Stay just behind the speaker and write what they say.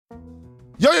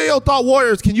Yo, Thought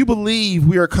Warriors, can you believe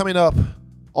we are coming up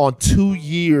on 2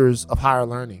 years of higher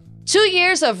learning? 2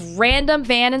 years of random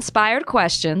van-inspired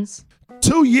questions.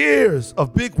 2 years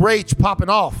of Big Rach popping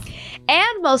off.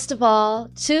 And most of all,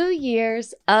 2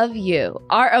 years of you,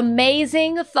 our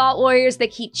amazing Thought Warriors that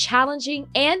keep challenging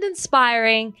and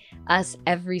inspiring us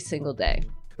every single day.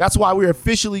 That's why we're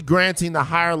officially granting the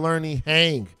Higher Learning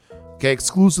Hang, okay,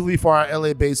 exclusively for our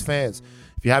LA-based fans.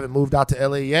 If you haven't moved out to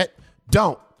LA yet,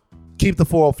 don't. Keep the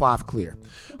 405 clear.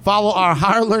 Follow our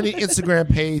Higher Learning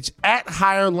Instagram page at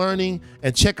Higher Learning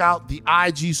and check out the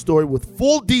IG story with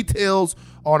full details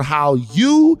on how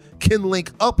you can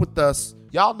link up with us.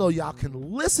 Y'all know y'all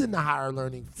can listen to Higher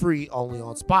Learning free only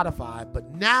on Spotify,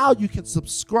 but now you can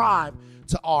subscribe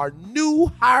to our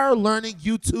new Higher Learning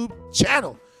YouTube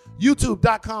channel,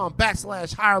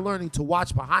 youtube.com/Higher Learning, to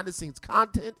watch behind the scenes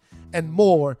content and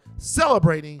more,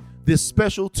 celebrating this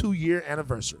special 2-year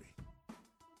anniversary.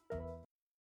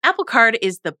 Apple Card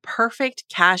is the perfect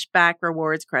cashback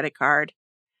rewards credit card.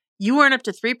 You earn up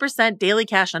to 3% daily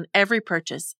cash on every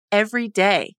purchase, every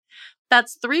day.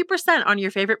 That's 3% on your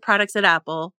favorite products at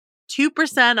Apple,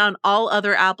 2% on all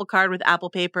other Apple Card with Apple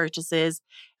Pay purchases,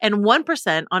 and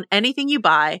 1% on anything you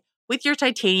buy with your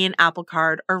titanium Apple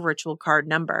Card or virtual card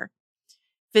number.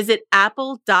 Visit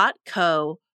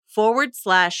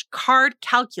apple.co/card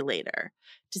calculator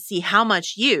to see how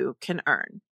much you can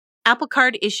earn. Apple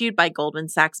Card issued by Goldman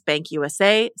Sachs Bank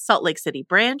USA, Salt Lake City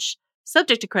branch,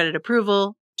 subject to credit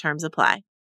approval. Terms apply.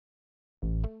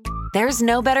 There's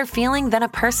no better feeling than a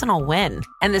personal win,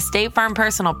 and the State Farm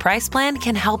Personal Price Plan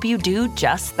can help you do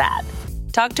just that.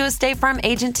 Talk to a State Farm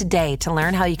agent today to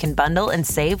learn how you can bundle and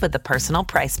save with the Personal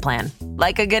Price Plan.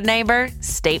 Like a good neighbor,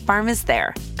 State Farm is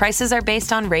there. Prices are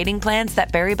based on rating plans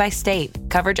that vary by state.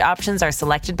 Coverage options are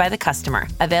selected by the customer.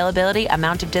 Availability,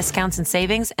 amount of discounts and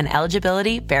savings, and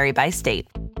eligibility vary by state.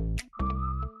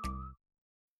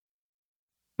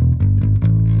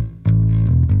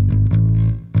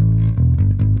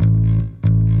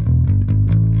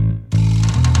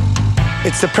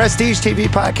 It's the Prestige TV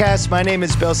podcast. My name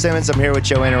is Bill Simmons. I'm here with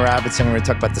Joanna Robinson. We're going to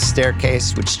talk about The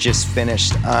Staircase, which just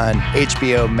finished on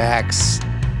HBO Max.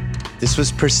 This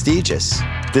was prestigious.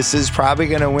 This is probably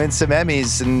going to win some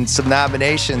Emmys and some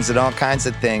nominations and all kinds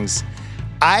of things.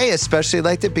 I especially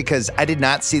liked it because I did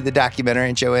not see the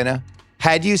documentary, Joanna.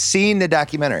 Had you seen the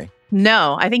documentary?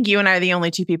 No, I think you and I are the only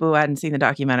two people who hadn't seen the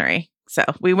documentary. So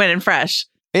we went in fresh.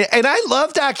 And I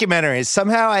love documentaries.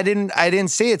 Somehow I didn't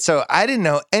see it. So I didn't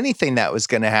know anything that was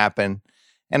going to happen.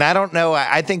 And I don't know.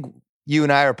 I think you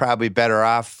and I are probably better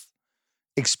off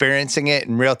experiencing it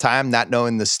in real time, not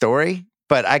knowing the story.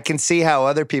 But I can see how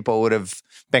other people would have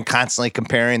been constantly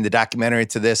comparing the documentary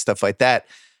to this, stuff like that.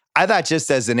 I thought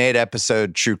just as an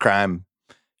 8-episode true crime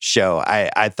show,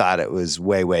 I thought it was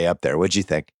way, way up there. What'd you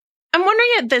think? I'm wondering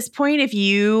at this point if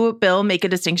you, Bill, make a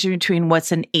distinction between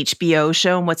what's an HBO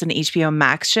show and what's an HBO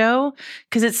Max show,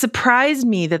 because it surprised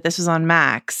me that this was on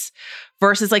Max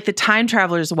versus like The Time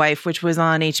Traveler's Wife, which was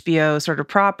on HBO sort of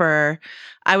proper.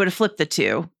 I would have flipped the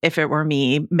two if it were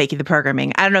me making the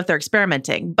programming. I don't know if they're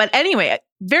experimenting. But anyway,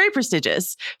 very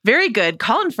prestigious, very good.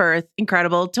 Colin Firth,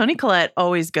 incredible. Toni Collette,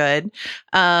 always good.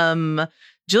 Juliette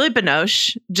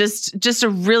Binoche, just a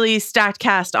really stacked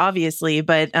cast, obviously.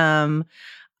 But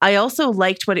I also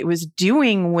liked what it was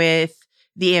doing with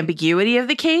the ambiguity of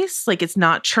the case. Like, it's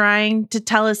not trying to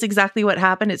tell us exactly what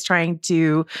happened. It's trying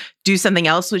to do something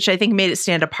else, which I think made it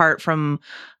stand apart from,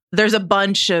 there's a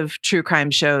bunch of true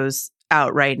crime shows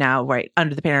out right now, right?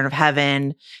 Under the Banner of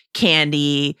Heaven,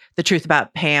 Candy, The Truth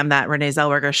About Pam, that Renee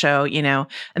Zellweger show, you know,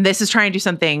 and this is trying to do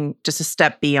something just a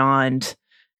step beyond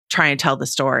trying to tell the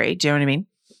story. Do you know what I mean?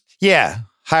 Yeah.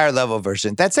 Higher level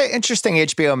version. That's an interesting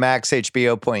HBO Max,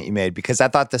 HBO point you made, because I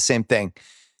thought the same thing.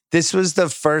 This was the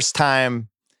first time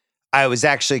I was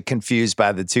actually confused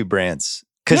by the two brands.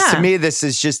 Because to me, this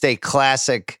is just a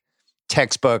classic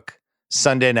textbook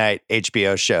Sunday night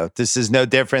HBO show. This is no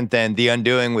different than The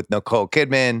Undoing with Nicole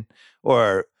Kidman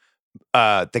or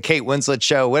the Kate Winslet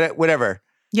show, whatever.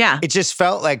 Yeah. It just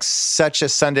felt like such a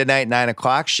Sunday night 9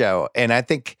 o'clock show. And I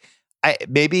think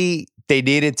maybe they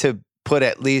needed to put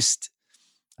at least,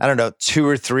 I don't know, 2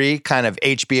 or 3 kind of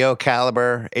HBO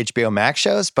caliber HBO Max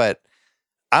shows, but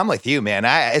I'm with you, man.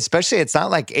 Especially it's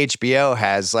not like HBO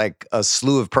has like a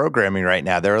slew of programming right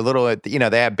now. They're a little, they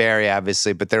have Barry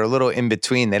obviously, but they're a little in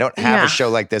between. They don't have a show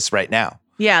like this right now.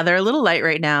 Yeah, they're a little light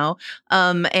right now.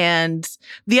 And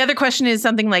the other question is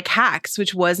something like Hacks,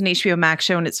 which was an HBO Max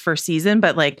show in its first season,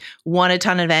 but like won a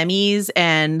ton of Emmys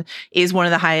and is one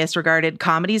of the highest regarded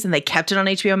comedies. And they kept it on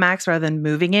HBO Max rather than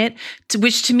moving it,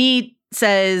 which to me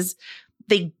says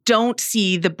they don't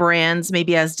see the brands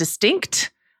maybe as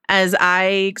distinct as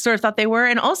I sort of thought they were.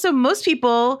 And also, most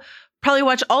people probably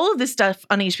watch all of this stuff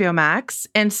on HBO Max.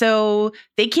 And so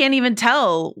they can't even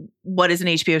tell what is an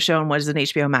HBO show and what is an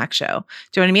HBO Max show.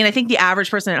 Do you know what I mean? I think the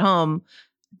average person at home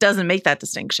doesn't make that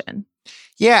distinction.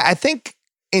 Yeah, I think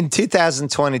in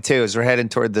 2022, as we're heading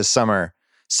toward this summer,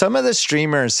 some of the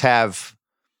streamers have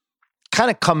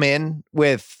kind of come in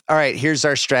with, all right, here's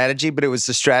our strategy, but it was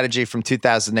the strategy from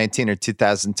 2019 or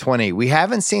 2020. We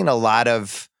haven't seen a lot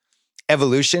of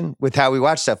evolution with how we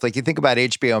watch stuff. Like you think about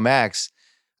HBO Max,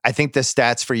 I think the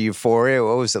stats for Euphoria,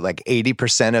 what was it, like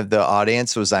 80% of the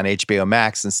audience was on HBO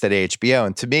Max instead of HBO.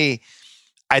 And to me,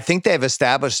 I think they've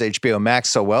established HBO Max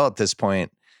so well at this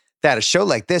point that a show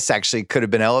like this actually could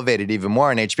have been elevated even more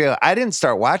on HBO. I didn't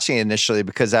start watching it initially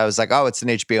because I was like, oh, it's an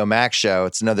HBO Max show.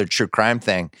 It's another true crime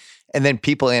thing. And then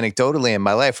people anecdotally in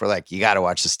my life were like, you got to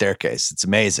watch The Staircase. It's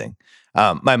amazing.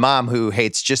 My mom, who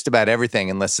hates just about everything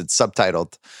unless it's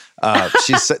subtitled,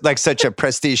 she's like such a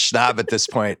prestige snob at this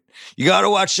point. You got to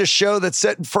watch this show that's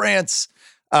set in France.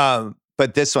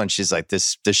 But this one, she's like,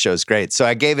 this show's great. So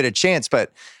I gave it a chance.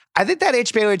 But I think that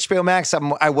HBO Max,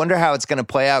 I wonder how it's going to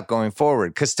play out going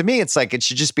forward. Because to me, it's like it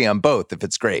should just be on both if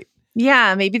it's great.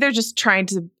 Yeah, maybe they're just trying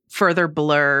to further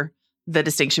blur the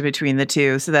distinction between the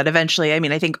two so that eventually, I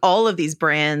mean, I think all of these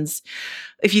brands,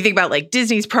 if you think about like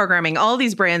Disney's programming, all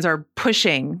these brands are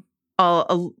pushing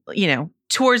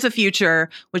towards a future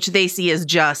which they see as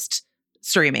just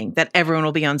streaming, that everyone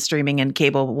will be on streaming and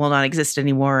cable will not exist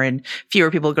anymore and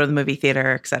fewer people go to the movie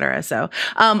theater, et cetera. So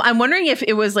I'm wondering if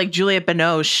it was like Juliette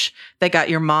Binoche that got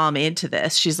your mom into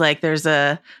this. She's like, there's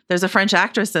a French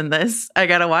actress in this. I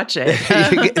got to watch it.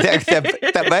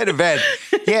 that might have been.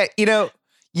 Yeah,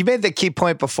 you made the key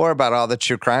point before about all the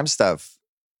true crime stuff.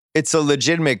 It's a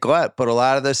legitimate glut, but a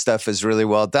lot of this stuff is really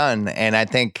well done. And I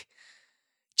think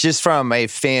just from a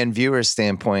fan viewer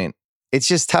standpoint, it's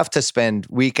just tough to spend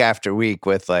week after week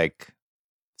with like,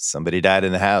 somebody died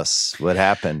in the house. What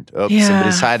happened? Oh, yeah.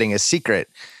 Somebody's hiding a secret.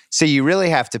 So you really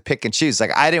have to pick and choose.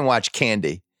 Like I didn't watch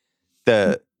Candy,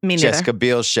 the Jessica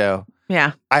Biel show.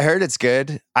 Yeah. I heard it's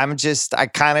good. I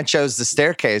kind of chose The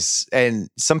Staircase. And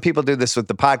some people do this with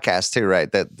the podcast too, right?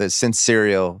 That since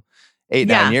Serial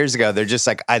 9 years ago, they're just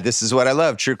like, this is what I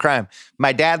love, true crime.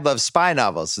 My dad loves spy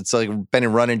novels. It's like been a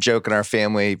running joke in our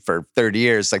family for 30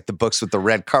 years, like the books with the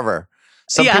red cover.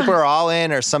 Some people are all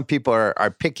in or some people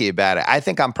are picky about it. I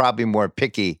think I'm probably more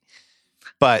picky.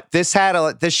 But this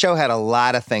show had a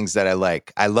lot of things that I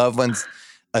like. I love when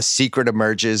a secret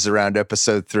emerges around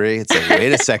episode 3. It's like,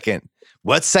 wait a second.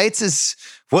 What sites is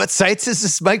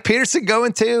this Mike Peterson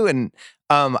going to? And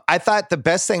I thought the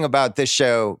best thing about this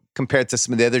show compared to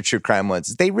some of the other true crime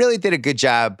ones, they really did a good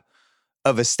job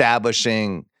of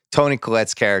establishing Toni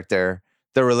Collette's character,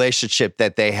 the relationship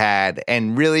that they had,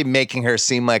 and really making her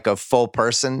seem like a full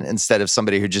person instead of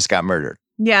somebody who just got murdered.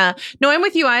 Yeah. No, I'm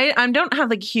with you. I don't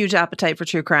have like a huge appetite for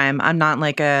true crime. I'm not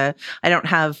like I don't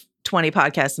have 20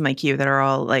 podcasts in my queue that are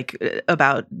all like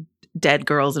about dead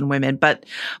girls and women. But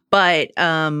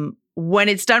when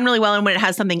it's done really well and when it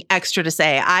has something extra to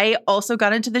say, I also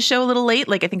got into the show a little late.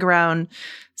 Like I think around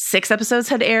 6 episodes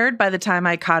had aired by the time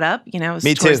I caught up. It was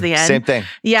Me towards too. the end. Same thing.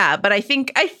 Yeah, but I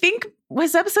think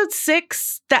was episode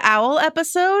 6 the owl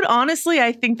episode? Honestly,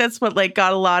 I think that's what like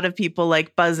got a lot of people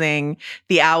like buzzing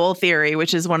the owl theory,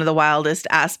 which is one of the wildest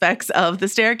aspects of The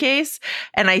Staircase.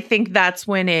 And I think that's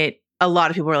when a lot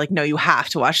of people were like, no, you have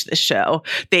to watch this show.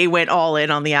 They went all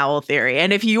in on the owl theory.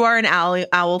 And if you are an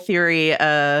owl theory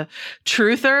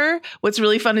truther, what's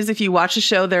really fun is if you watch the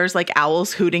show, there's like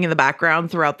owls hooting in the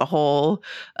background throughout the whole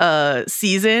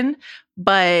season.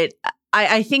 But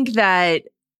I think that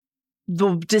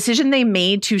the decision they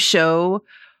made to show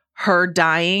her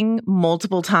dying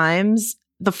multiple times,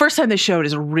 the first time they showed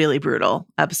is really brutal,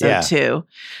 episode 2.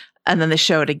 And then they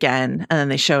show it again, and then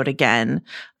they show it again.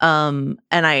 And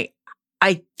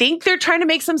I think they're trying to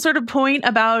make some sort of point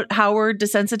about how we're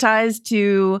desensitized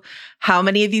to how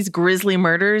many of these grisly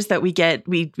murders that we get,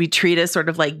 we treat as sort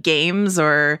of like games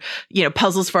or,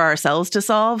 puzzles for ourselves to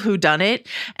solve, who done it.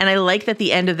 And I like that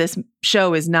the end of this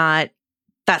show that's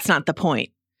not the point.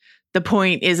 The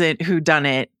point isn't who done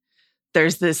it.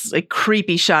 There's this like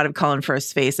creepy shot of Colin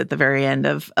Firth's face at the very end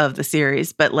of the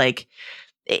series, but like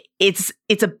it's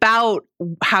about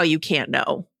how you can't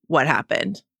know what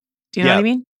happened. Do you know what I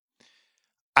mean?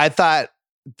 I thought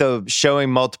the showing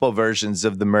multiple versions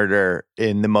of the murder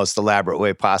in the most elaborate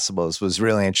way possible was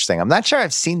really interesting. I'm not sure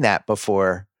I've seen that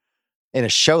before in a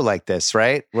show like this,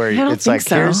 right? Where it's like,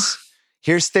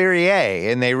 here's theory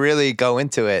A, and they really go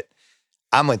into it.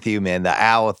 I'm with you, man. The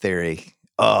owl theory.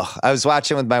 Oh, I was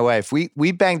watching with my wife.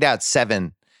 We banged out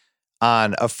 7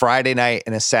 on a Friday night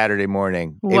and a Saturday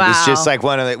morning. Wow. It was just like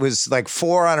it was like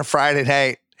 4 on a Friday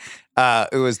night.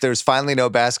 There was finally no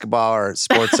basketball or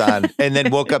sports on, and then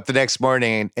woke up the next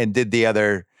morning and did the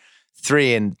other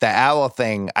 3. And the owl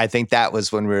thing, I think that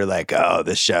was when we were like, oh,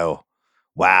 the show.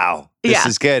 Wow, this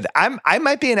is good. I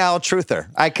might be an owl truther.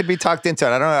 I could be talked into it.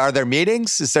 I don't know. Are there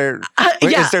meetings? Is there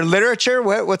literature?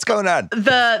 What's going on?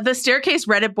 The Staircase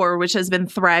Reddit board, which has been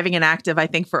thriving and active, I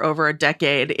think, for over a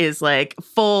decade, is like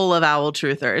full of owl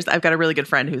truthers. I've got a really good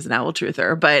friend who's an owl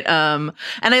truther. But and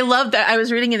I love that. I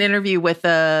was reading an interview with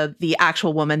the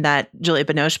actual woman that Juliette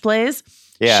Binoche plays.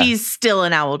 Yeah. She's still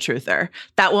an owl truther.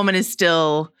 That woman is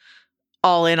still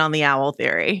all in on the owl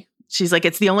theory. She's like,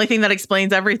 it's the only thing that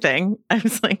explains everything. I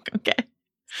was like, okay.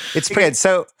 It's good.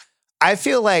 So I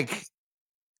feel like,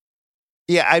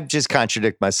 I just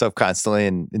contradict myself constantly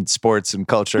in sports and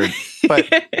culture. But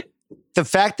the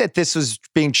fact that this was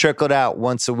being trickled out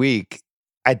once a week,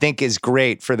 I think is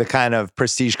great for the kind of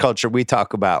prestige culture we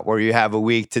talk about, where you have a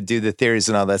week to do the theories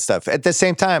and all that stuff. At the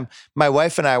same time, my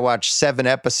wife and I watched 7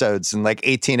 episodes in like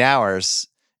 18 hours,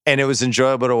 and it was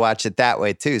enjoyable to watch it that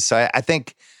way too. So I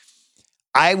think...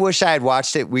 I wish I had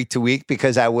watched it week to week,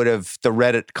 because I would have, the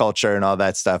Reddit culture and all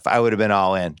that stuff, I would have been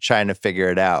all in trying to figure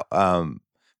it out.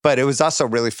 But it was also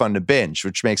really fun to binge,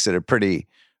 which makes it a pretty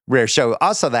rare show.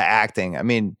 Also the acting. I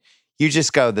mean, you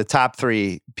just go the top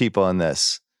 3 people in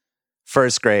this.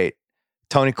 First great.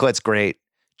 Toni Collette's great.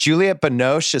 Juliette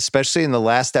Binoche, especially in the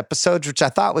last episode, which I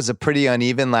thought was a pretty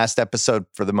uneven last episode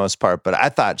for the most part, but I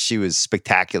thought she was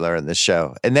spectacular in the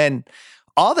show. And then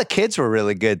all the kids were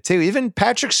really good too. Even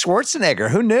Patrick Schwarzenegger.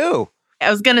 Who knew?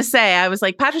 I was going to say, I was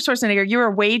like, Patrick Schwarzenegger, you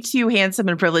are way too handsome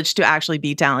and privileged to actually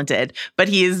be talented, but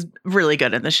he is really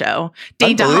good in the show.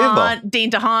 Dane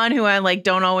DeHaan, who I like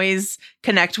don't always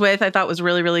connect with, I thought was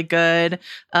really, really good.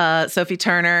 Sophie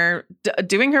Turner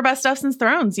doing her best stuff since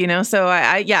Thrones, you know? So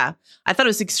I thought it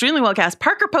was extremely well cast.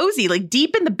 Parker Posey, like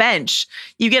deep in the bench,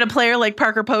 you get a player like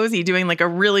Parker Posey doing like a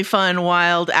really fun,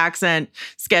 wild accent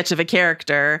sketch of a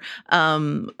character.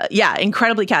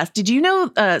 Incredibly cast. Did you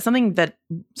know something that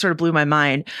sort of blew my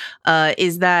mind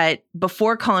is that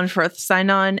before Colin Firth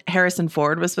signed on, Harrison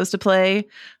Ford was supposed to play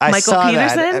Michael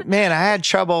Peterson? That. Man, I had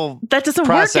trouble. That doesn't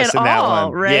work at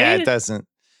all, right? Yeah, it doesn't.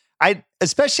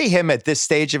 Especially him at this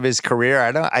stage of his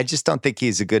career. I just don't think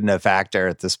he's a good enough actor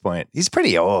at this point. He's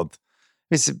pretty old.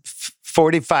 He's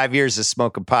 45 years of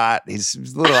smoking pot. He's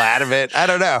a little out of it. I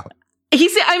don't know.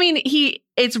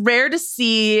 It's rare to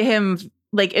see him.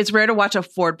 Like, it's rare to watch a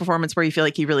Ford performance where you feel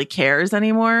like he really cares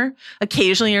anymore.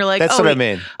 Occasionally you're like, that's what I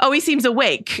mean. Oh, he seems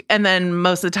awake. And then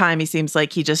most of the time he seems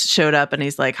like he just showed up and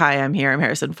he's like, hi, I'm here. I'm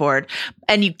Harrison Ford.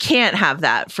 And you can't have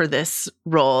that for this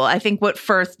role. I think what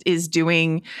Firth is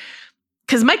doing,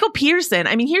 because Michael Peterson,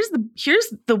 I mean,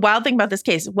 here's the wild thing about this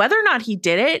case. Whether or not he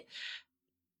did it,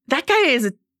 that guy is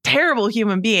a terrible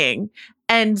human being.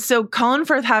 And so Colin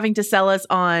Firth having to sell us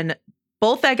on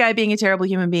both that guy being a terrible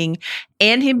human being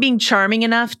and him being charming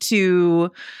enough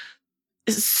to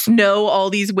know all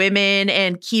these women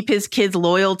and keep his kids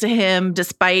loyal to him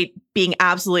despite being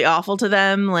absolutely awful to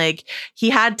them. Like, he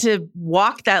had to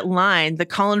walk that line. The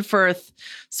Colin Firth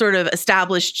sort of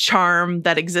established charm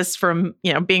that exists from,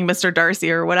 being Mr.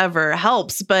 Darcy or whatever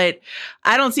helps. But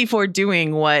I don't see Ford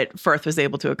doing what Firth was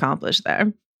able to accomplish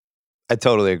there. I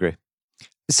totally agree.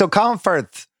 So Colin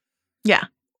Firth. Yeah.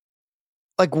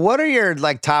 Like, what are your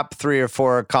top 3 or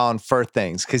 4 Colin Firth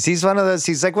things? Because he's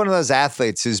like one of those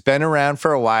athletes who's been around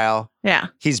for a while. Yeah.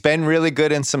 He's been really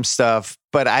good in some stuff,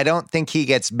 but I don't think he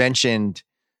gets mentioned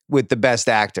with the best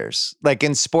actors. Like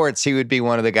in sports, he would be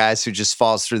one of the guys who just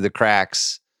falls through the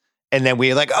cracks. And then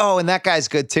we're like, oh, and that guy's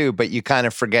good too. But you kind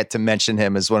of forget to mention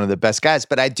him as one of the best guys.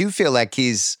 But I do feel like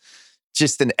he's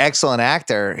just an excellent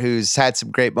actor who's had some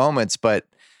great moments. But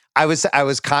I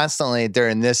was constantly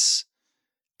during this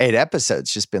 8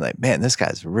 episodes just being like, man, this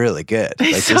guy's really good.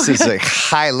 Like, this is a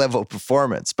high level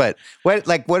performance. But what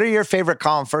are your favorite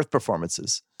Colin Firth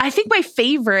performances? I think my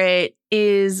favorite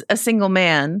is A Single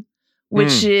Man,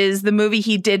 which is the movie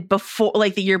he did before,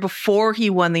 like the year before he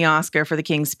won the Oscar for The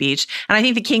King's Speech. And I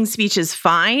think The King's Speech is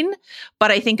fine,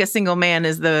 but I think A Single Man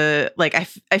is I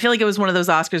feel like it was one of those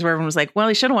Oscars where everyone was like, well,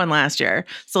 he should have won last year,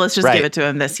 so let's just give it to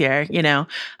him this year,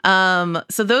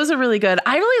 So those are really good.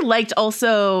 I really liked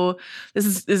also,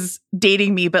 this is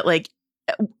dating me, but like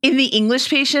in The English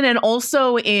Patient and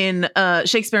also in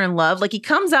Shakespeare in Love, like he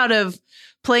comes out of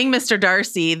playing Mr.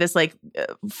 Darcy, this like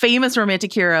famous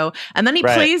romantic hero. And then he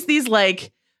plays these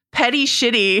like petty,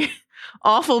 shitty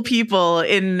awful people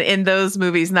in those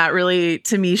movies. And that really,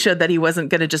 to me, showed that he wasn't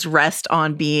going to just rest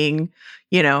on being,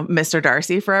 Mr.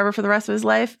 Darcy forever for the rest of his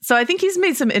life. So I think he's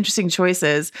made some interesting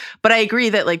choices. But I agree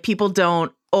that like people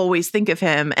don't always think of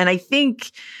him. And I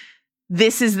think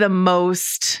this is the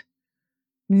most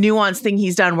nuanced thing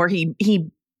he's done, where he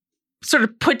sort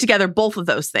of put together both of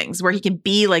those things, where he can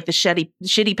be like the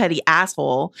shitty petty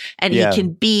asshole, and he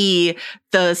can be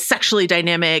the sexually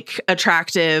dynamic,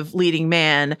 attractive leading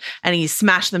man, and he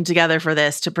smashed them together for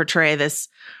this to portray this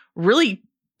really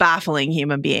baffling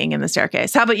human being in The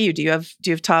Staircase. How about you? Do you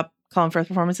have top Colin Firth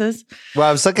performances? Well,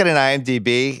 I was looking at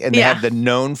IMDb, and they have the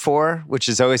known for, which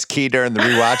is always key during the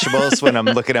rewatchables when I'm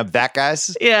looking up that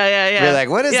guy's. Yeah. We're like,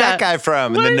 what is that guy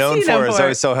from? And the known for is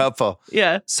always so helpful.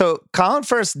 Yeah. So Colin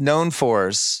Firth's known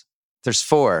fors, there's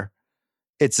 4.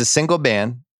 It's A Single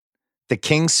Man, The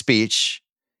King's Speech,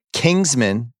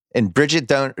 Kingsman, and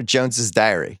Bridget Jones's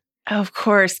Diary. Of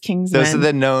course, Kingsman. Those are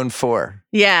the known 4.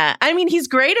 Yeah. I mean, he's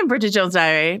great in Bridget Jones's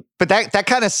Diary. But that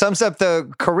kind of sums up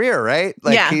the career, right?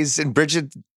 Like he's in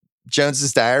Bridget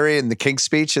Jones's Diary and The King's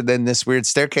Speech, and then this weird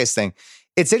staircase thing.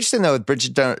 It's interesting, though, with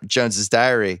Bridget Jones's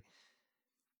Diary,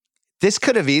 this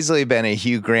could have easily been a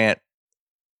Hugh Grant,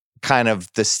 kind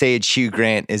of the stage Hugh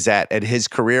Grant is at his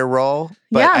career role.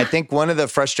 But I think one of the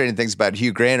frustrating things about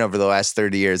Hugh Grant over the last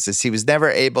 30 years is he was never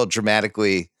able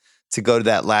dramatically to go to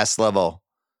that last level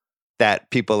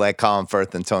that people like Colin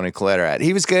Firth and Toni Collette are at.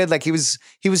 He was good. Like he was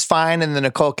fine in the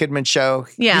Nicole Kidman show.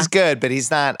 Yeah. He's good, but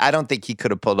he's not, I don't think he could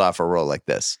have pulled off a role like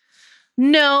this.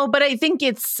 No, but I think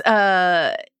it's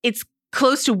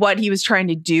close to what he was trying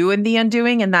to do in The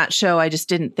Undoing, and that show I just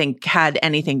didn't think had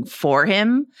anything for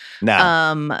him.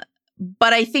 No.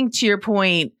 But I think, to your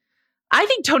point, I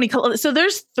think Toni Collette, so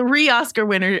there's 2 Oscar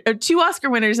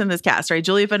winners in this cast, right?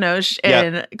 Julia Binoche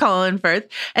and Colin Firth.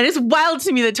 And it's wild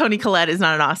to me that Toni Collette is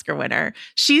not an Oscar winner.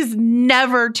 She's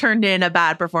never turned in a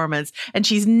bad performance, and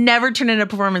she's never turned in a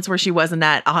performance where she wasn't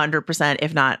at 100%,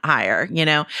 if not higher,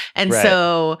 And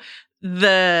so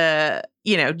the,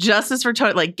 justice for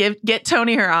Toni, like get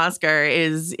Toni her Oscar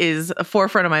is a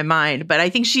forefront of my mind. But I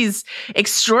think she's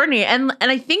extraordinary. And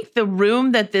I think the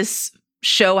room that this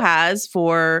show has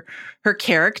for her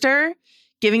character,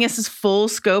 giving us this full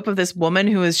scope of this woman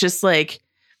who is just like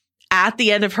at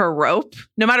the end of her rope,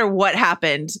 no matter what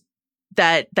happened,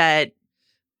 that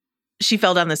she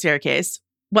fell down the staircase,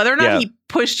 whether or not he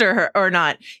pushed her or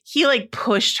not, he like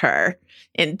pushed her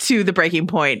into the breaking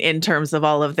point in terms of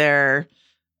all of their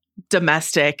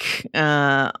domestic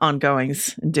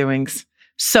ongoings and doings.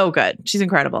 So good. She's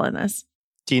incredible in this.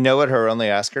 Do you know what her only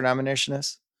Oscar nomination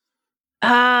is?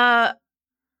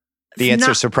 The It's answer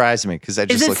not- surprised me because I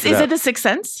just looked it Is up. it The Sixth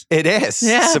Sense? It is.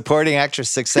 Yeah. Supporting actress,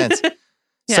 Sixth Sense.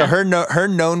 So her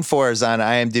known fors on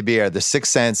IMDb are The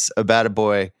Sixth Sense, About a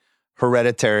Boy,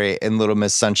 Hereditary, and Little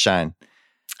Miss Sunshine.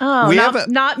 Oh,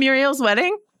 not Muriel's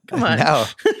Wedding? Come on.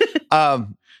 No.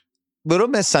 Little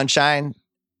Miss Sunshine,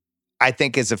 I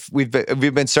think we've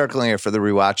been circling her for the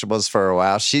rewatchables for a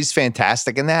while. She's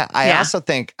fantastic in that. I also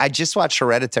think I just watched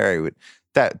Hereditary.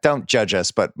 Don't judge us,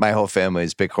 but my whole family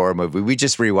is a big horror movie. We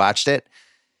just rewatched it.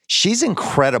 She's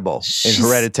incredible in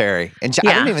Hereditary. And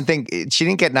I don't even think she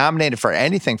didn't get nominated for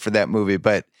anything for that movie,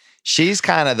 but she's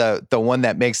kind of the one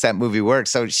that makes that movie work.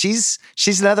 So she's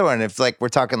another one. If like we're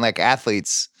talking like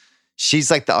athletes, she's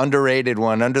like the underrated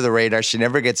one, under the radar. She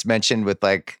never gets mentioned with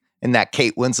like in that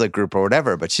Kate Winslet group or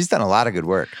whatever, but she's done a lot of good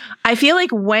work. I feel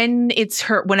like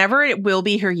whenever it will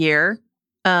be her year,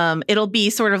 it'll be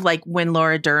sort of like when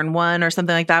Laura Dern won or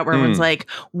something like that, where everyone's like,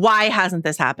 why hasn't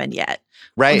this happened yet?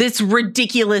 Right. It's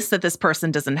ridiculous that this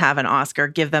person doesn't have an Oscar.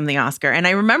 Give them the Oscar. And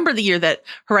I remember the year that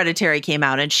Hereditary came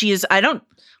out, and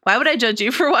why would I judge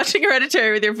you for watching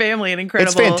Hereditary with your family? An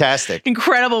incredible, it's fantastic,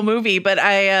 incredible movie. But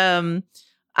I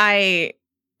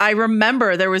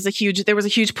remember there was a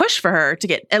huge push for her to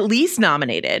get at least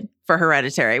nominated for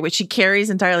Hereditary, which she carries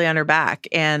entirely on her back.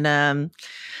 And,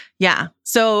 yeah.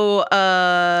 So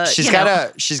she's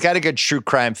got a good true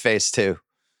crime face too,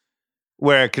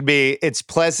 where it's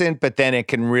pleasant, but then it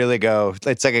can really go.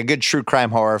 It's like a good true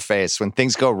crime horror face. When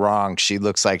things go wrong, she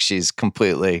looks like she's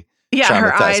completely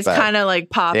her eyes kind of like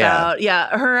pop out.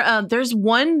 Yeah, her there's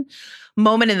one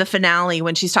moment in the finale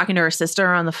when she's talking to her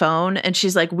sister on the phone, and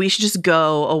she's like, "We should just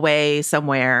go away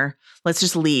somewhere. Let's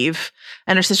just leave."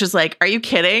 And her sister's like, "Are you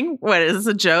kidding? What, is this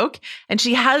a joke?" And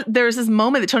there's this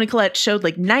moment that Toni Collette showed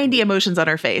like 90 emotions on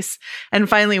her face and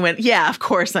finally went, "Yeah, of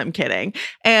course I'm kidding."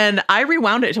 And I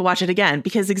rewound it to watch it again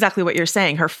because exactly what you're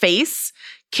saying, her face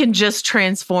can just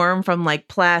transform from like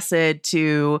placid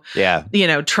to,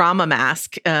 trauma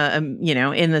mask,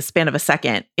 in the span of a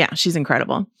second. Yeah, she's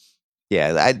incredible.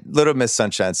 Yeah, Little Miss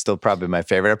Sunshine's still probably my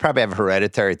favorite. I probably have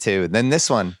Hereditary too. And then this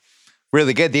one,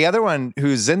 really good. The other one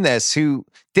who's in this, who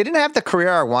didn't have the career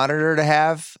I wanted her to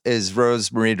have, is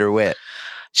Rose Marie DeWitt.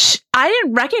 I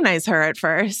didn't recognize her at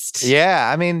first. Yeah,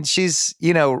 I mean, she's,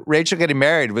 Rachel Getting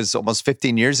Married was almost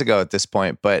 15 years ago at this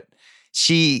point, but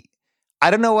I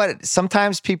don't know what,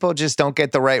 sometimes people just don't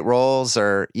get the right roles,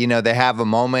 or, they have a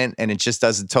moment and it just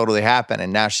doesn't totally happen.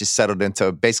 And now she's settled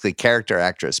into basically character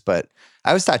actress, but I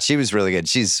always thought she was really good.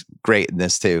 She's great in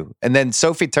this too. And then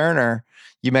Sophie Turner,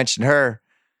 you mentioned her,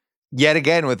 yet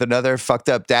again with another fucked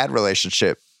up dad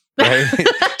relationship. Right?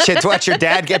 She had to watch her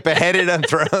dad get beheaded on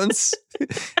Thrones,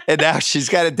 and now she's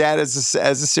got a dad as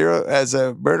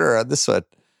a murderer on this one.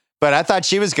 But I thought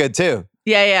she was good too.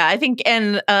 Yeah. I think,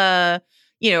 and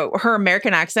her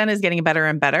American accent is getting better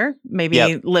and better.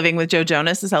 Maybe living with Joe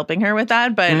Jonas is helping her with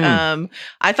that. But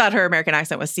I thought her American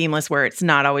accent was seamless, where it's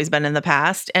not always been in the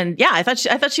past. And yeah, I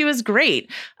thought she was great.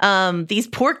 These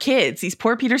poor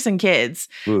Peterson kids,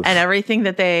 Oof. and everything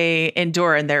that they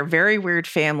endure, and their very weird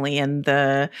family, and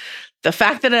the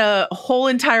fact that a whole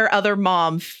entire other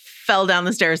mom fell down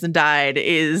the stairs and died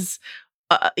is,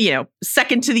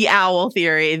 second to the owl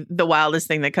theory, the wildest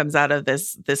thing that comes out of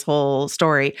this whole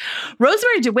story. Rose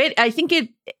Marie DeWitt, I think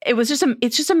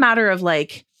it's just a matter of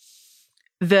like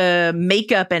the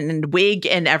makeup and wig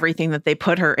and everything that they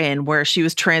put her in, where she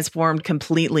was transformed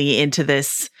completely into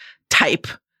this type.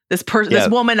 This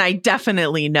woman I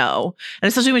definitely know. And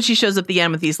especially when she shows up at the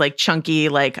end with these like chunky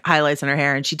like highlights in her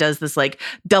hair, and she does this like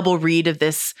double read of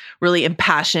this really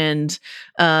impassioned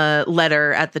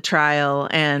letter at the trial.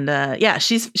 And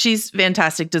she's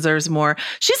fantastic, deserves more.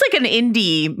 She's like an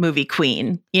indie movie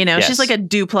queen, Yes. She's like a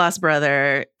Duplass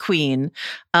brother queen.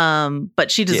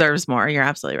 But she deserves more. You're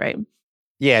absolutely right.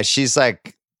 Yeah, she's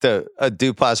like a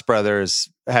Duplass brothers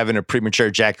having a premature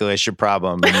ejaculation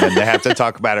problem, and then they have to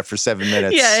talk about it for 7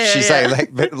 minutes. She's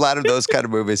like a lot of those kind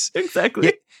of movies.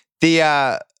 Exactly.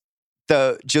 Yeah,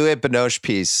 the Juliette Binoche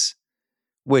piece,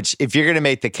 which if you're going to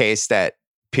make the case that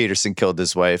Peterson killed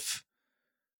his wife,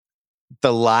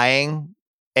 the lying,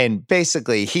 and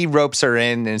basically he ropes her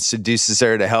in and seduces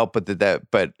her to help with that,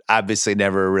 but obviously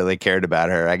never really cared about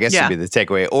her, I guess would be the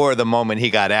takeaway. Or the moment he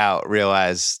got out,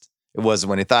 realized it wasn't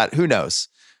when he thought. Who knows?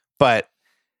 But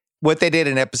what they did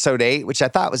in episode 8, which I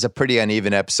thought was a pretty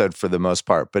uneven episode for the most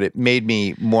part, but it made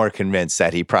me more convinced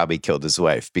that he probably killed his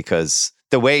wife, because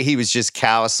the way he was just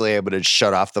callously able to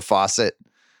shut off the faucet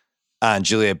on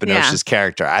Juliette Binoche's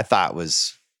character, I thought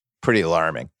was pretty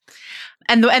alarming.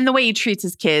 And the way he treats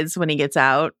his kids when he gets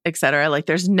out, et cetera, like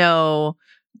there's no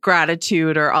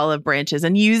gratitude or olive branches,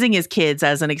 and using his kids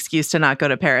as an excuse to not go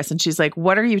to Paris. And she's like,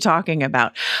 what are you talking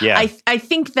about? Yeah. I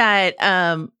think that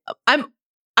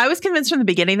I was convinced from the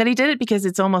beginning that he did it, because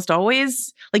it's almost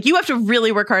always like you have to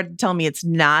really work hard to tell me it's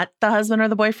not the husband or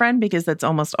the boyfriend, because that's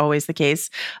almost always the case.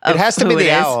 It has to be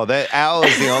the owl. The owl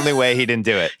is the only way he didn't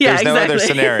do it. There's no other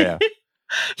scenario.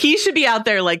 He should be out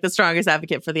there like the strongest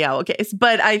advocate for the owl case.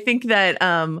 But I think that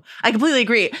I completely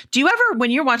agree. Do you ever,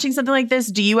 when you're watching something like this,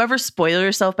 do you ever spoil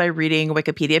yourself by reading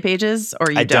Wikipedia pages,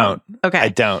 or you don't? Okay. I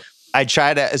don't. I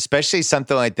try to, especially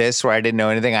something like this where I didn't know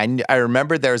anything. I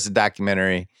remember there was a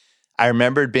documentary. I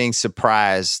remembered being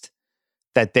surprised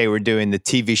that they were doing the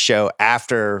TV show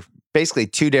after basically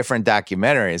 2 different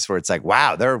documentaries, where it's like,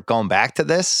 wow, they're going back to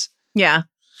this. Yeah.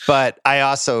 But I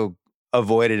also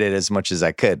avoided it as much as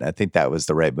I could. I think that was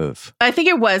the right move. I think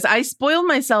it was. I spoiled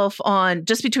myself on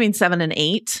just between 7 and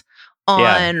 8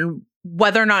 on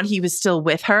whether or not he was still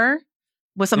with her,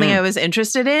 was something I was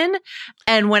interested in.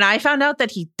 And when I found out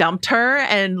that he dumped her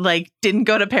and like didn't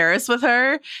go to Paris with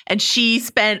her, and she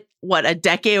spent over a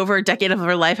decade of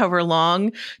her life, however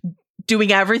long,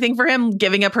 doing everything for him,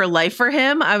 giving up her life for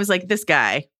him, I was like, this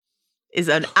guy is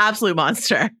an absolute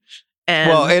monster. And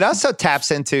well, it also taps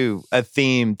into a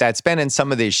theme that's been in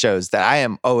some of these shows that I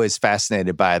am always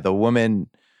fascinated by. The woman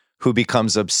who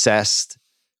becomes obsessed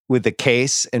with the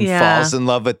case and falls in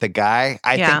love with the guy,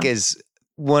 I think is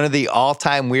one of the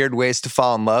all-time weird ways to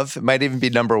fall in love. It might even be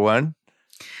number 1.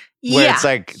 Where it's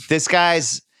like, this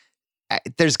guy's,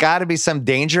 there's got to be some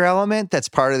danger element that's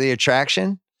part of the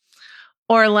attraction.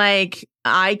 Or like,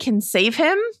 I can save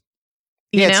him.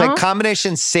 You it's know? like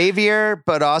combination savior,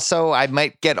 but also I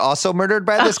might get also murdered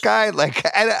by this guy. Like,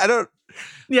 I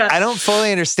don't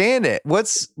fully understand it.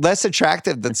 What's less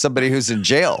attractive than somebody who's in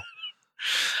jail?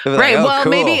 Right. Like, well,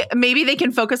 cool. maybe they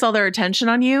can focus all their attention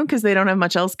on you because they don't have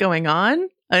much else going on.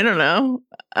 I don't know.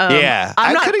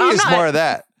 I could have used more of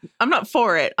that. I'm not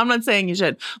for it. I'm not saying you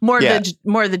should. More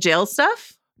of the jail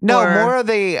stuff? No, more of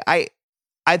the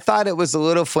I thought it was a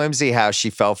little flimsy how she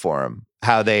fell for him.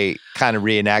 how they kind of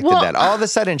reenacted that. All of a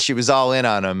sudden, she was all in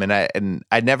on him, and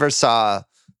I never saw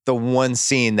the one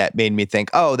scene that made me think,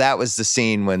 oh, that was the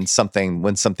scene when something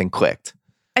clicked.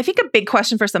 I think a big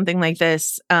question for something like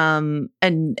this, and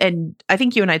I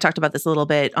think you and I talked about this a little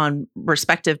bit on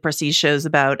respective prestige shows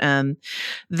about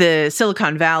the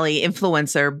Silicon Valley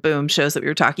influencer boom shows that we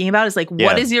were talking about, is like,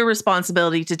 what is your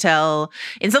responsibility to tell,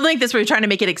 in something like this where you're trying to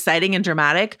make it exciting and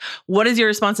dramatic, what is your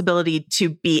responsibility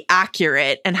to be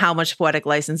accurate, and how much poetic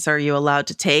license are you allowed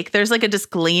to take? There's like a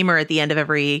disclaimer at the end of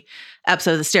every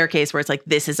episode of The Staircase where it's like,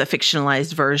 this is a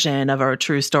fictionalized version of our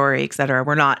true story, et cetera.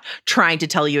 We're not trying to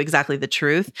tell you exactly the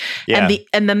truth. Yeah.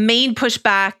 And the main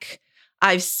pushback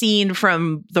I've seen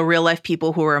from the real life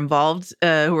people who were involved,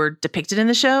 who were depicted in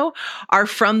the show, are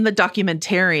from the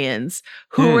documentarians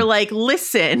who were like,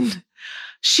 listen,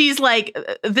 she's like,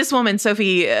 this woman,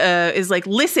 Sophie, is like,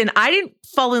 listen, I didn't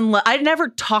fall in love. I never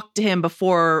talked to him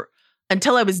before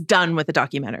until I was done with the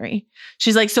documentary.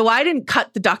 She's like, so I didn't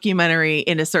cut the documentary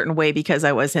in a certain way because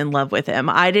I was in love with him.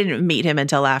 I didn't meet him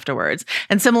until afterwards.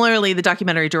 And similarly, the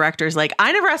documentary director's like,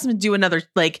 I never asked him to do another,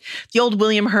 like the old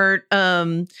William Hurt,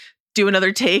 do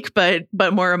another take, but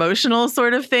more emotional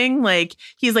sort of thing. Like,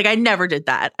 he's like, I never did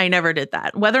that.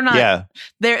 Whether or not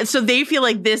so they feel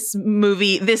like this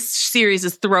series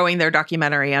is throwing their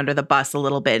documentary under the bus a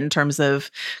little bit in terms of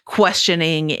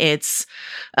questioning its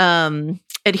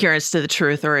adherence to the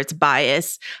truth or its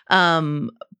bias.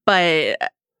 But I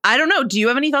don't know. Do you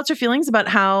have any thoughts or feelings about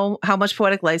how much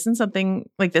poetic license something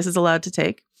like this is allowed to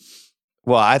take?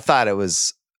 Well, I thought it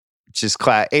was just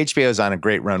HBO's on a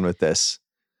great run with this.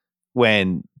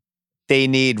 When they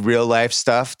need real life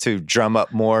stuff to drum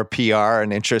up more PR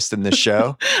and interest in the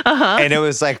show. And it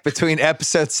was like between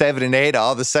episode 7 and 8,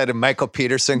 all of a sudden Michael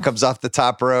Peterson comes off the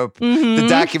top rope. The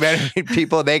documentary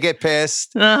people, they get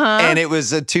pissed. And it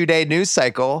was a 2-day news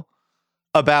cycle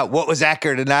about what was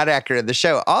accurate and not accurate in the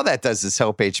show. All that does is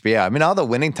help HBO. I mean, all the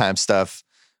Winning Time stuff,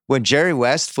 when Jerry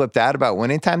West flipped out about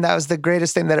Winning Time, that was the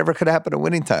greatest thing that ever could happen to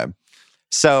Winning Time.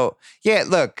 So, yeah,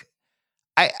 look,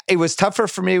 it was tougher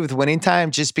for me with Winning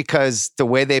Time just because the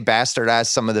way they bastardized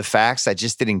some of the facts, I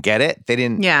just didn't get it. They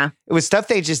didn't. Yeah. It was stuff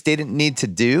they just didn't need to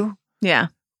do. Yeah.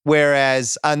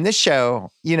 Whereas on this show,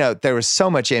 there was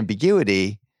so much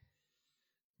ambiguity.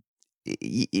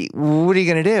 What are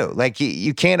you going to do? Like,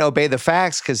 you can't obey the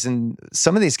facts because in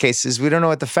some of these cases, we don't know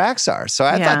what the facts are. So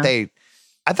I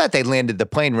thought they landed the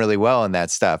plane really well in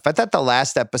that stuff. I thought the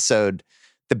last episode,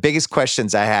 the biggest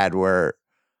questions I had were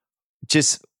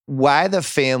just why the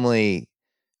family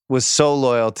was so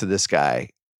loyal to this guy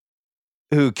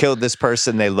who killed this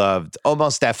person they loved,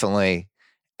 almost definitely.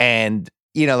 And,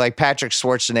 like Patrick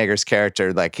Schwarzenegger's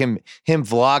character, like him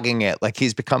vlogging it, like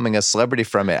he's becoming a celebrity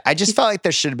from it. I just felt like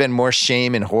there should have been more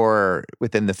shame and horror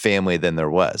within the family than there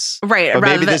was. Right. But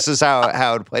maybe this is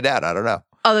how it played out. I don't know.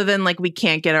 Other than like, we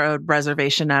can't get our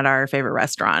reservation at our favorite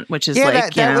restaurant, which is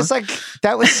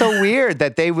that was so weird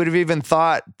that they would have even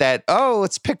thought that,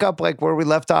 let's pick up like where we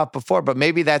left off before. But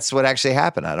maybe that's what actually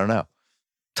happened. I don't know.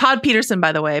 Todd Peterson,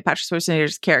 by the way, Patrick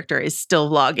Schwarzenegger's character, is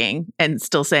still vlogging and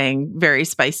still saying very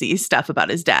spicy stuff about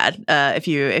his dad. If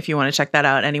you want to check that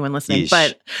out, anyone listening. Yeesh.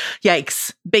 But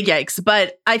yikes, big yikes.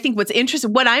 But I think what's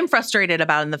interesting, what I'm frustrated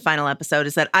about in the final episode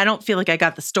is that I don't feel like I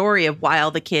got the story of why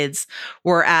all the kids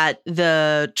were at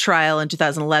the trial in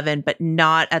 2011, but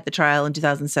not at the trial in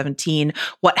 2017.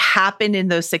 What happened in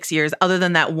those 6 years, other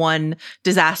than that one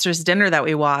disastrous dinner that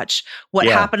we watch, what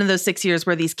happened in those 6 years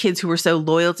where these kids who were so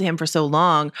loyal to him for so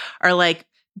long are like,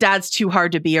 dad's too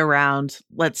hard to be around.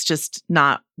 Let's just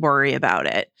not worry about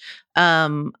it.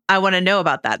 I want to know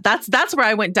about that. That's where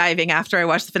I went diving after I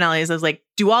watched the finale. I was like,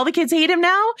 do all the kids hate him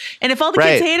now? And if all the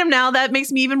kids hate him now, that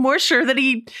makes me even more sure that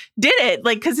he did it.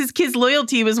 Like, because his kids'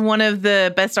 loyalty was one of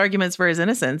the best arguments for his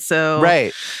innocence. So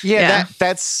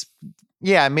that's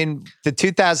I mean, the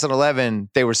 2011,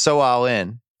 they were so all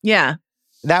in. Yeah,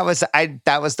 that was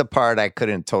the part I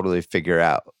couldn't totally figure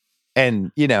out.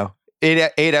 And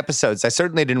 8 episodes. I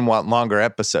certainly didn't want longer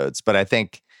episodes, but I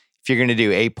think if you're going to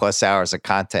do 8+ hours of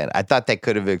content, I thought they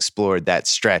could have explored that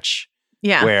stretch.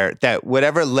 Yeah. Where that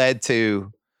whatever led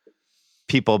to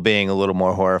people being a little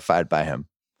more horrified by him.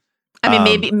 I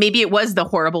mean, maybe it was the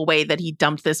horrible way that he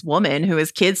dumped this woman who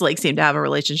his kids like seem to have a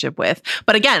relationship with.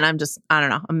 But again, I don't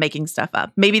know. I'm making stuff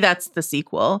up. Maybe that's the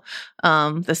sequel,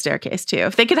 The Staircase too.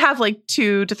 If they could have like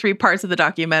 2 to 3 parts of the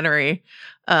documentary,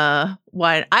 why?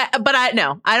 I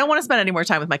don't want to spend any more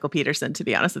time with Michael Peterson, to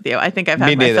be honest with you. I think I've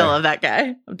had my fill of that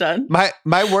guy. I'm done.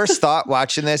 My worst thought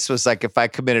watching this was like, if I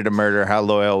committed a murder, how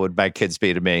loyal would my kids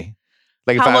be to me?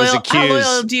 Like if I was accused. How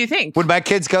loyal do you think? Would my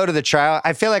kids go to the trial?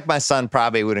 I feel like my son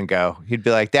probably wouldn't go. He'd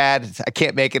be like, Dad, I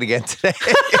can't make it again today.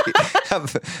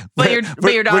 but your daughter's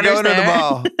we're going there. to the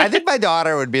mall. I think my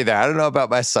daughter would be there. I don't know about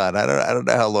my son. I don't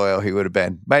know how loyal he would have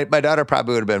been. My daughter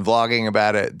probably would have been vlogging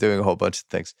about it, doing a whole bunch of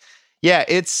things. Yeah,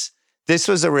 this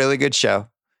was a really good show.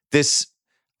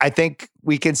 I think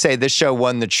we can say this show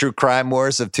won the true crime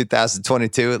wars of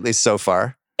 2022, at least so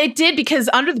far. It did, because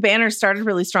Under the Banner started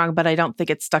really strong, but I don't think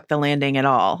it stuck the landing at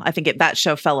all. I think that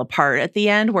show fell apart at the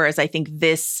end, whereas I think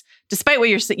this, despite what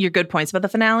your good points about the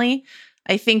finale,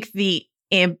 I think the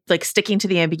sticking to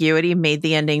the ambiguity made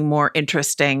the ending more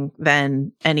interesting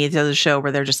than any of the other show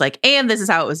where they're just like, and this is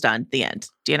how it was done, the end.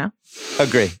 Do you know?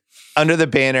 Agree. Under the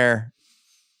Banner,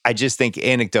 I just think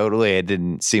anecdotally, it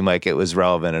didn't seem like it was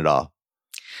relevant at all.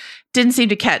 Didn't seem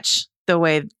to catch the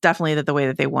way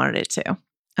that they wanted it to.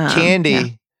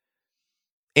 Candy,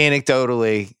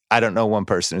 anecdotally, I don't know one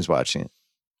person who's watching it.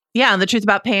 Yeah, and The Truth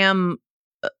About Pam,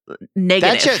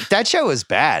 negative. That show was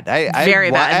bad.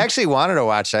 Very bad. I actually wanted to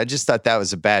watch it. I just thought that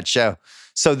was a bad show.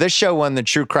 So this show won the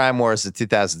True Crime Wars of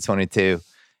 2022.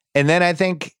 And then I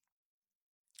think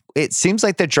it seems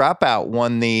like The Dropout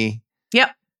won the... Yep.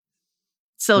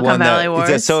 Silicon Valley Wars.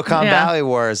 The Silicon Valley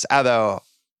Wars, although...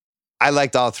 I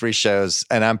liked all three shows,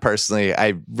 and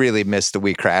I really miss the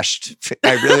We Crashed.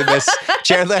 I really miss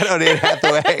Jared Leto and Anne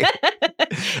Hathaway.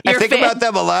 I think about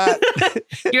them a lot.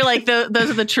 You're like, those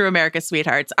are the true America's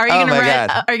Sweethearts. Are you going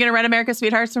to rent America's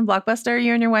Sweethearts from Blockbuster,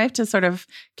 you and your wife, to sort of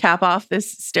cap off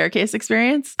this staircase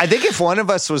experience? I think if one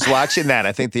of us was watching that,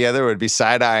 I think the other would be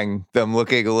side-eyeing them,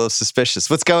 looking a little suspicious.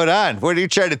 What's going on? What are you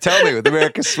trying to tell me with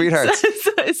America's Sweethearts?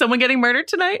 Is someone getting murdered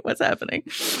tonight? What's happening?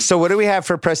 So what do we have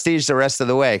for Prestige the rest of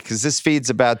the way? Because this feed's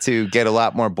about to get a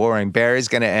lot more boring. Barry's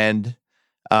going to end.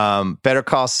 Better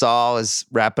Call Saul is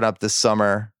wrapping up this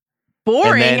summer.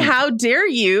 Boring? Then, how dare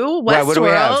you? Westworld. What do we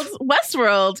have?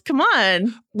 Westworld. Come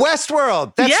on.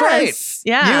 Westworld. That's right.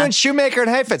 Yeah. You and Shoemaker and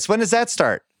Heifetz. When does that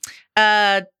start?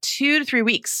 2 to 3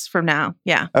 weeks from now.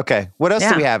 Yeah. Okay. What else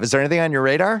do we have? Is there anything on your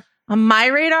radar? On my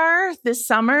radar this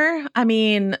summer, I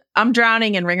mean, I'm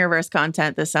drowning in Ringerverse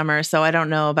content this summer, so I don't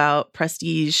know about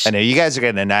Prestige. I know you guys are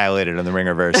getting annihilated on the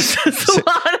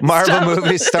Ringerverse. Marvel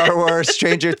movies, Star Wars,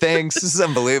 Stranger Things. This is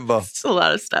unbelievable. It's a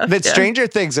lot of stuff. But Stranger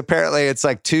Things, apparently it's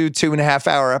like 2.5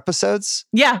 hour episodes.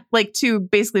 Yeah, like 2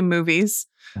 basically movies.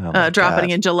 Dropping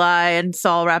in July, and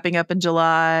Saul wrapping up in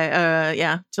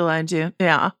July. July and June.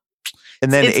 Yeah.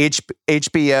 And then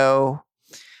HBO...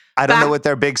 I don't know what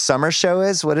their big summer show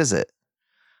is. What is it?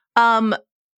 I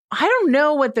don't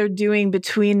know what they're doing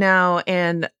between now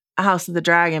and House of the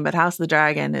Dragon, but House of the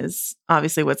Dragon is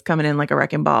obviously what's coming in like a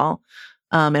wrecking ball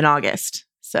in August.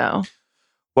 So,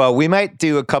 well, we might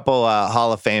do a couple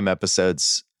Hall of Fame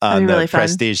episodes on the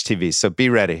Prestige TV. So be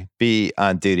ready, be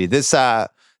on duty. This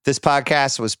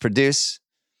podcast was produced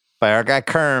by our guy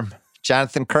Kerm,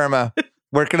 Jonathan Kerma.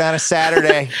 Working on a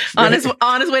Saturday. on his way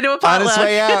to a potluck. On his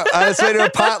way out. On his way to a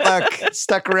potluck.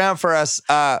 Stuck around for us.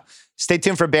 Stay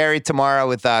tuned for Barry tomorrow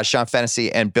with Sean Fennessy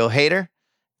and Bill Hader.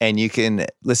 And you can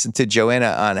listen to Joanna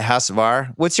on House of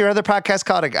R. What's your other podcast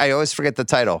called? I always forget the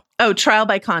title. Oh, Trial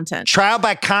by Content. Trial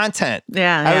by Content.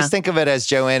 Yeah. I always think of it as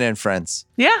Joanna and Friends.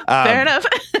 Yeah, fair enough.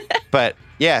 But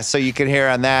yeah, so you can hear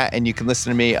on that, and you can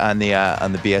listen to me on the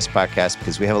BS podcast,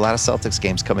 because we have a lot of Celtics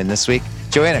games coming this week.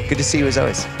 Joanna, good to see you as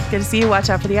always. Good to see you. Watch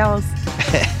out for the Owls.